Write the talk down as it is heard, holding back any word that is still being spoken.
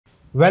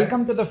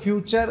Welcome to the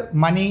Future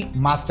Money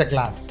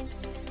Masterclass.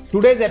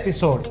 Today's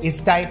episode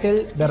is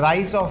titled The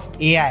Rise of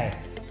AI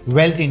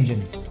Wealth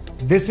Engines.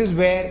 This is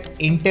where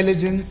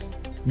intelligence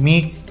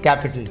meets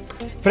capital.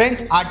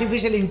 Friends,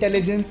 artificial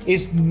intelligence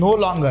is no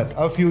longer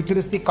a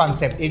futuristic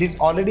concept. It is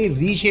already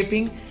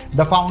reshaping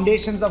the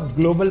foundations of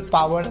global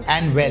power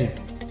and wealth.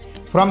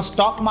 From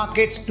stock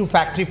markets to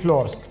factory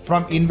floors,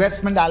 from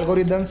investment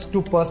algorithms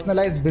to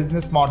personalized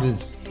business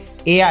models,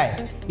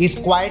 AI is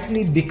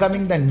quietly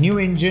becoming the new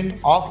engine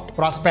of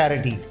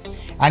prosperity,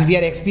 and we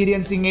are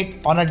experiencing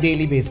it on a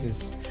daily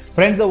basis.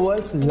 Friends, the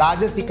world's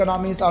largest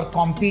economies are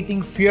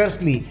competing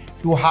fiercely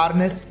to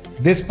harness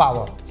this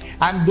power.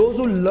 And those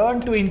who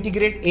learn to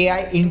integrate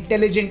AI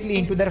intelligently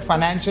into their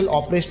financial,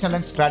 operational,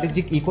 and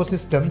strategic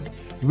ecosystems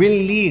will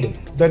lead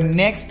the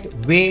next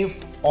wave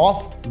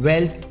of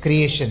wealth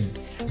creation.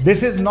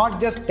 This is not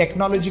just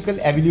technological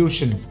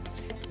evolution.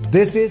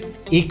 This is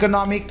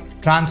economic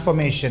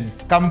transformation,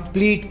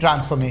 complete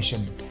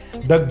transformation.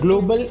 The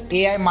global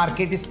AI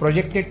market is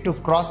projected to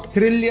cross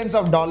trillions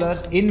of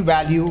dollars in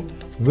value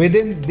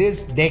within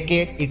this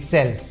decade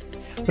itself.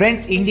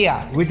 Friends,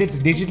 India, with its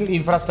digital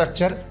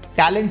infrastructure,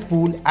 talent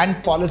pool,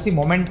 and policy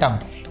momentum,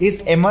 is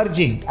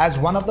emerging as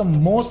one of the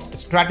most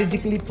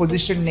strategically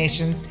positioned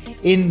nations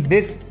in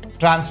this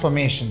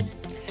transformation.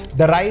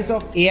 The rise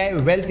of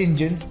AI wealth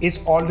engines is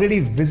already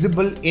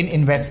visible in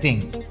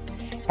investing.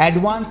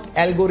 Advanced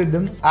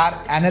algorithms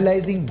are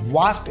analyzing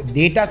vast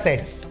data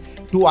sets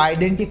to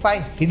identify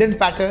hidden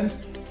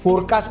patterns,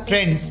 forecast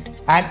trends,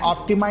 and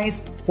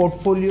optimize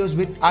portfolios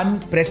with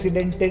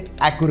unprecedented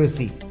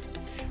accuracy.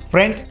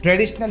 Friends,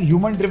 traditional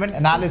human-driven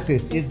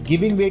analysis is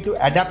giving way to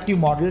adaptive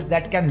models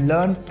that can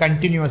learn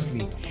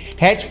continuously.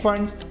 Hedge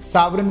funds,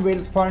 sovereign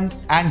wealth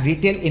funds, and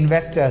retail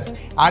investors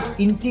are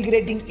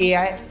integrating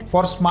AI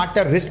for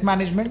smarter risk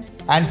management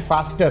and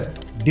faster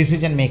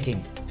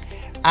decision-making.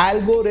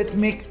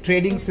 Algorithmic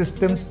trading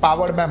systems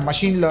powered by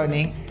machine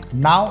learning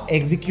now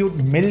execute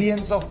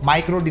millions of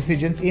micro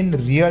decisions in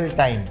real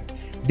time.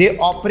 They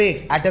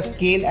operate at a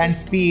scale and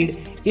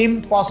speed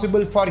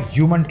impossible for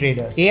human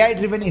traders.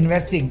 AI-driven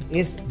investing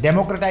is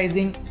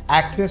democratizing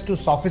access to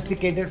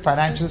sophisticated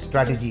financial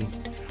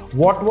strategies.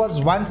 What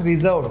was once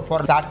reserved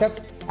for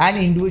startups and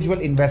individual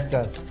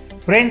investors.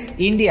 Friends,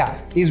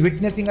 India is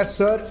witnessing a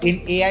surge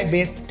in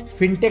AI-based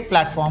Fintech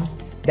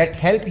platforms that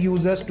help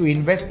users to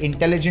invest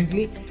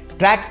intelligently,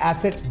 track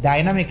assets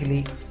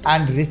dynamically,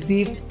 and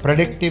receive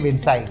predictive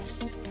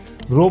insights.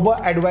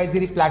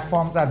 Robo-advisory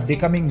platforms are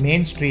becoming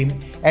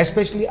mainstream,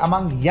 especially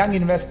among young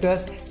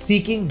investors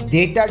seeking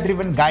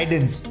data-driven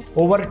guidance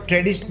over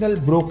traditional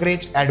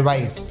brokerage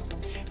advice.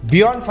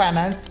 Beyond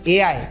finance,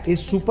 AI is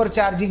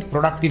supercharging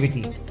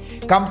productivity.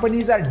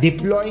 Companies are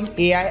deploying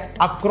AI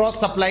across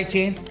supply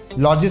chains,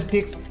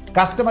 logistics,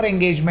 customer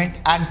engagement,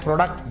 and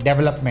product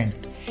development.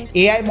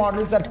 AI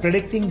models are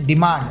predicting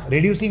demand,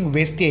 reducing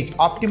wastage,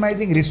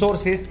 optimizing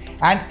resources,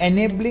 and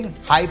enabling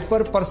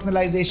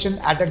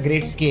hyper-personalization at a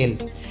great scale.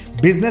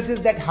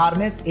 Businesses that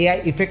harness AI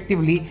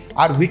effectively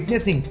are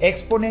witnessing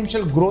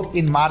exponential growth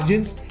in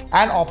margins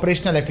and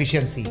operational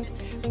efficiency.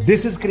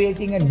 This is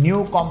creating a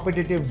new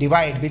competitive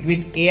divide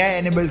between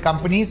AI-enabled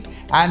companies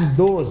and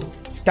those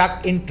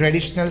stuck in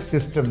traditional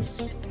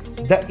systems.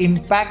 The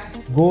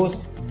impact goes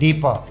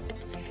deeper.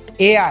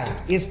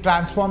 AI is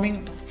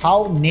transforming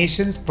how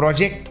nations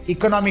project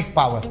economic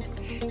power.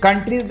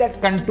 Countries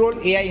that control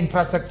AI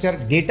infrastructure,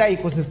 data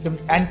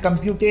ecosystems, and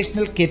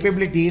computational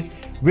capabilities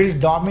will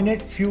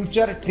dominate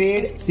future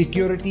trade,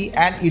 security,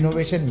 and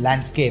innovation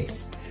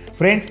landscapes.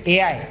 Friends,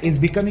 AI is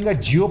becoming a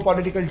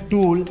geopolitical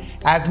tool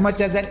as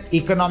much as an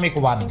economic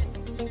one.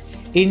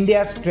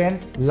 India's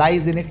strength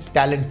lies in its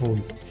talent pool.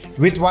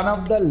 With one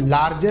of the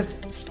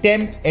largest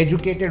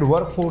STEM-educated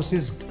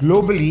workforces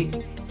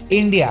globally,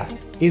 India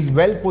is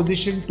well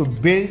positioned to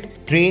build,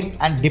 train,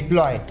 and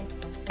deploy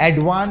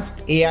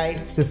advanced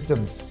AI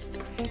systems.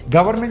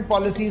 Government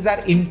policies are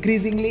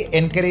increasingly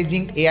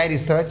encouraging AI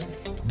research,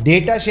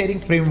 data sharing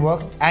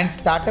frameworks, and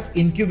startup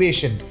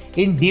incubation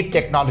in deep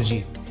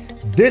technology.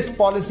 This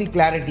policy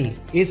clarity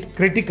is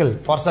critical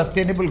for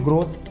sustainable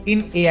growth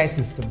in AI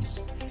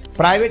systems.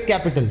 Private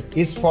capital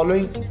is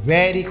following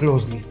very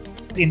closely.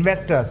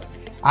 Investors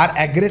are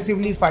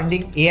aggressively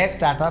funding AI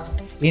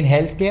startups in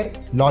healthcare,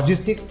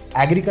 logistics,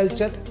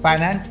 agriculture,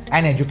 finance,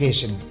 and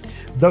education.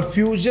 The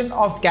fusion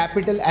of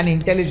capital and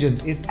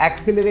intelligence is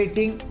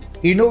accelerating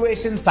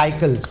innovation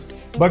cycles,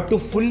 but to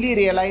fully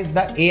realize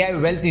the AI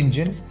wealth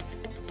engine,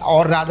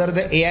 or rather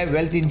the AI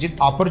wealth engine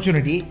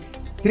opportunity,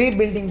 three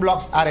building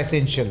blocks are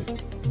essential.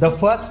 The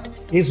first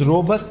is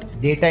robust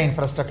data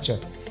infrastructure.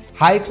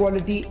 High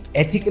quality,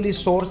 ethically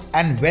sourced,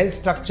 and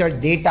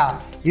well-structured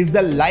data is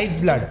the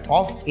lifeblood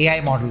of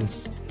AI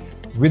models.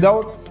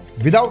 Without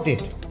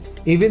it,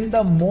 even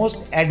the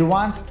most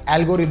advanced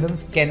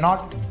algorithms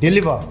cannot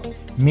deliver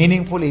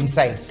meaningful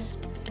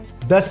insights.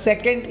 The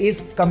second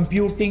is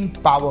computing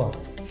power.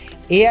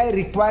 AI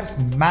requires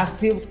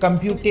massive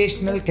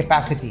computational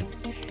capacity.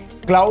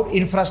 Cloud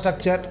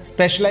infrastructure,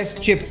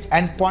 specialized chips,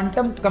 and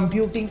quantum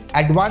computing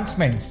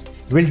advancements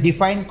will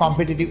define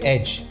competitive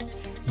edge.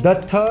 The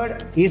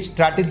third is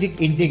strategic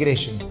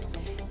integration.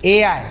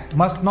 AI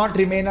must not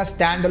remain a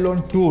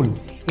standalone tool.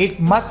 It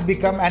must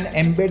become an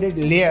embedded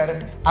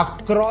layer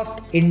across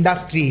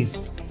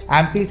industries,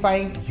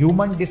 amplifying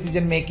human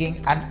decision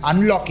making and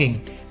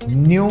unlocking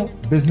new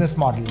business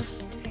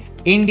models.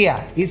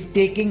 India is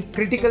taking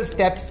critical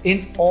steps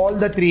in all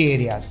the three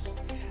areas.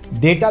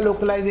 Data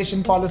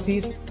localization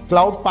policies,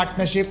 cloud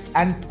partnerships,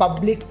 and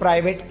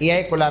public-private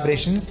AI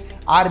collaborations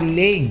are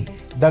laying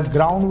the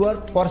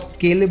groundwork for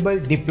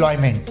scalable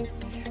deployment.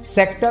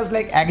 Sectors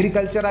like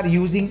agriculture are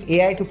using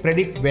AI to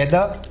predict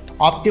weather,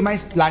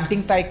 optimize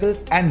planting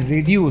cycles, and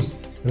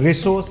reduce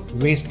resource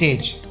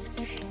wastage.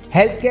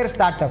 Healthcare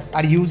startups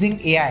are using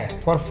AI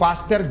for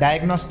faster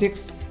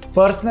diagnostics,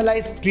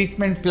 personalized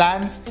treatment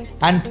plans,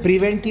 and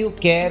preventive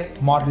care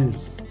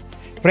models.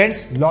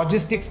 Friends,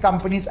 logistics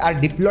companies are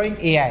deploying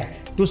AI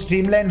to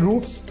streamline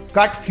routes,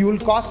 cut fuel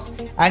costs,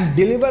 and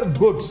deliver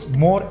goods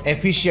more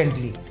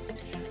efficiently.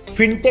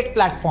 Fintech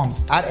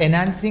platforms are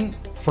enhancing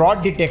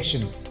fraud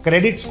detection,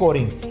 credit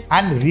scoring,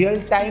 and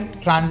real-time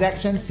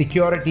transaction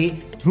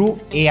security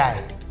through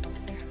AI.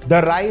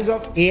 The rise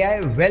of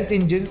AI wealth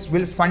engines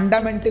will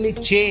fundamentally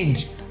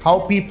change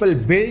how people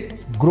build,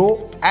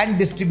 grow, and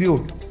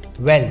distribute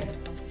wealth.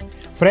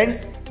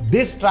 Friends,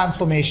 this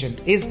transformation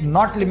is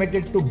not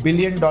limited to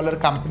billion-dollar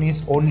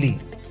companies only.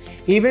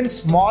 Even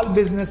small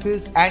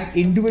businesses and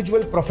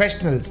individual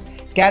professionals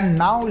can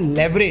now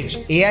leverage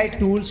AI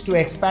tools to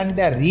expand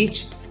their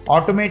reach,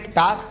 automate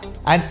tasks,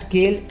 and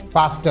scale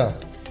faster.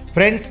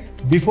 Friends,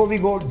 before we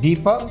go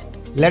deeper,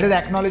 let us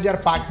acknowledge our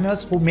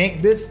partners who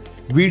make this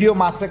video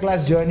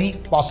masterclass journey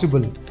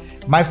possible.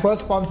 My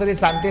first sponsor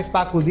is Santé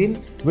Spa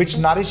Cuisine, which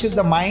nourishes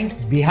the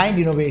minds behind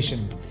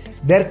innovation.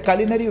 Their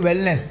culinary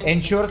wellness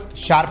ensures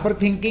sharper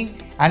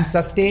thinking and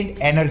sustained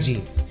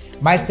energy.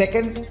 My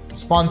second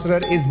sponsor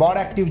is Bod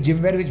Active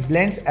Gymwear, which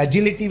blends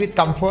agility with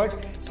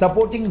comfort,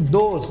 supporting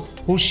those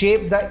who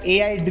shape the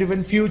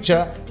AI-driven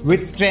future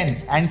with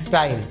strength and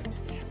style.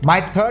 My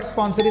third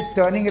sponsor is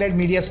Turning Red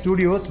Media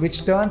Studios,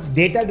 which turns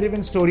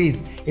data-driven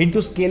stories into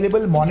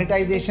scalable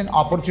monetization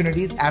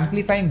opportunities,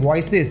 amplifying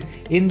voices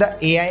in the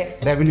AI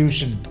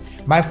revolution.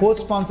 My fourth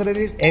sponsor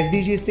is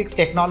SDG 6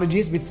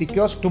 Technologies, which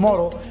secures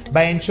tomorrow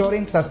by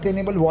ensuring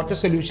sustainable water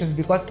solutions,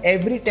 because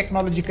every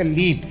technological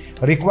leap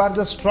requires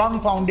a strong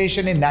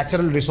foundation in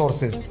natural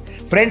resources.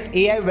 Friends,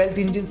 AI wealth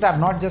engines are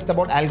not just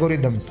about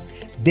algorithms.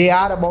 They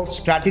are about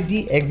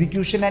strategy,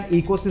 execution, and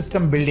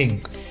ecosystem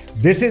building.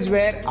 This is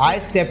where I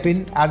step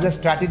in as a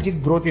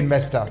strategic growth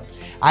investor.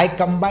 I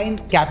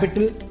combine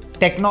capital,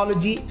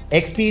 technology,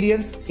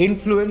 experience,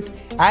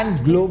 influence,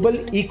 and global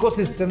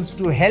ecosystems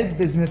to help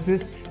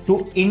businesses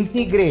to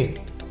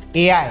integrate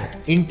AI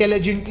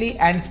intelligently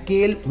and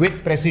scale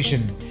with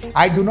precision.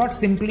 I do not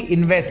simply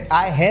invest,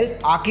 I help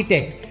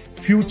architect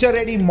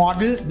future-ready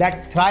models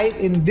that thrive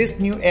in this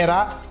new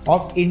era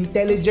of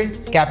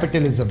intelligent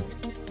capitalism.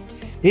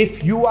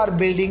 If you are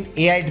building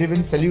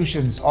AI-driven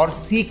solutions or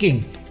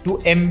seeking to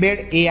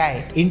embed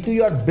AI into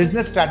your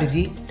business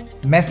strategy,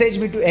 message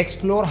me to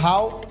explore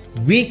how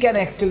we can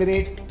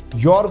accelerate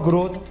your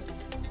growth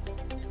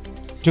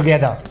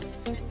together.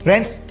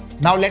 Friends,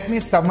 now let me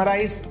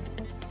summarize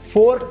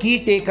 4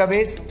 key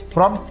takeaways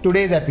from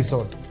today's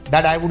episode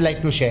that I would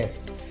like to share.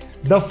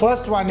 The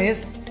first one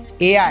is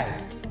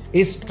AI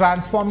is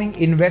transforming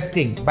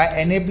investing by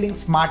enabling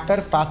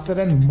smarter, faster,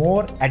 and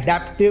more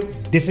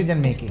adaptive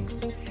decision making.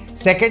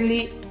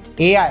 Secondly,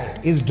 AI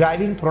is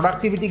driving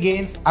productivity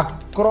gains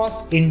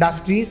across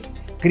industries,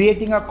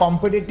 creating a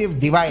competitive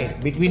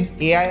divide between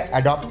AI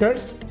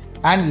adopters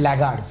and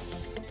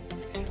laggards.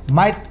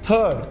 My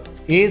third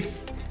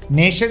is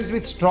nations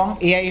with strong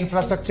AI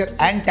infrastructure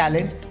and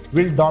talent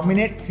will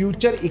dominate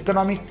future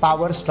economic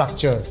power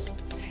structures.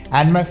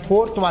 And my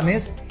fourth one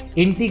is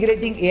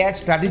integrating AI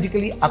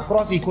strategically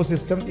across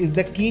ecosystems is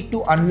the key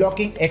to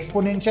unlocking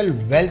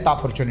exponential wealth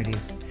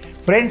opportunities.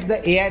 Friends,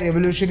 the AI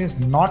revolution is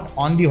not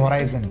on the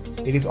horizon,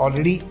 it is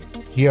already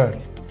here.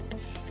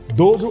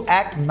 Those who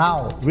act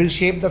now will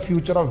shape the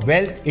future of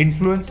wealth,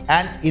 influence,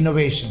 and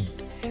innovation.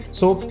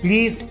 So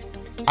please,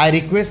 I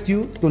request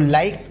you to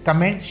like,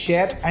 comment,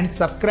 share, and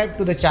subscribe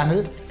to the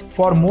channel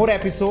for more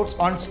episodes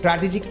on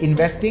strategic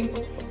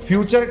investing,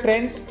 future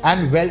trends,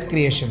 and wealth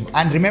creation.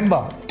 And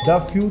remember, the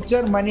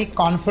Future Money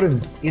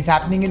Conference is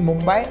happening in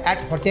Mumbai at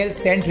Hotel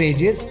St.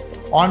 Regis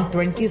on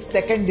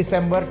 22nd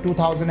December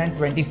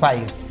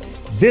 2025.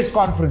 This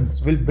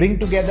conference will bring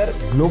together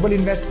global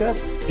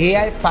investors,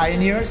 AI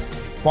pioneers,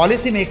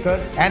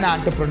 policymakers, and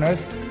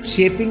entrepreneurs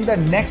shaping the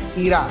next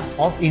era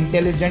of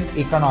intelligent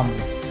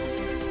economies.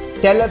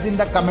 Tell us in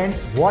the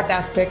comments what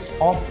aspects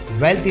of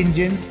wealth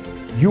engines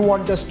you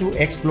want us to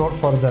explore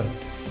further.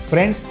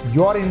 Friends,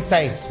 your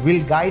insights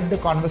will guide the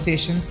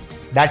conversations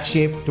that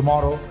shape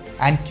tomorrow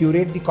and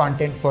curate the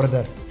content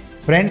further.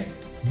 Friends,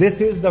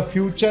 this is the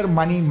Future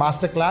Money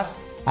Masterclass,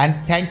 and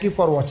thank you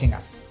for watching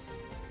us.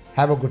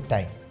 Have a good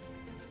time.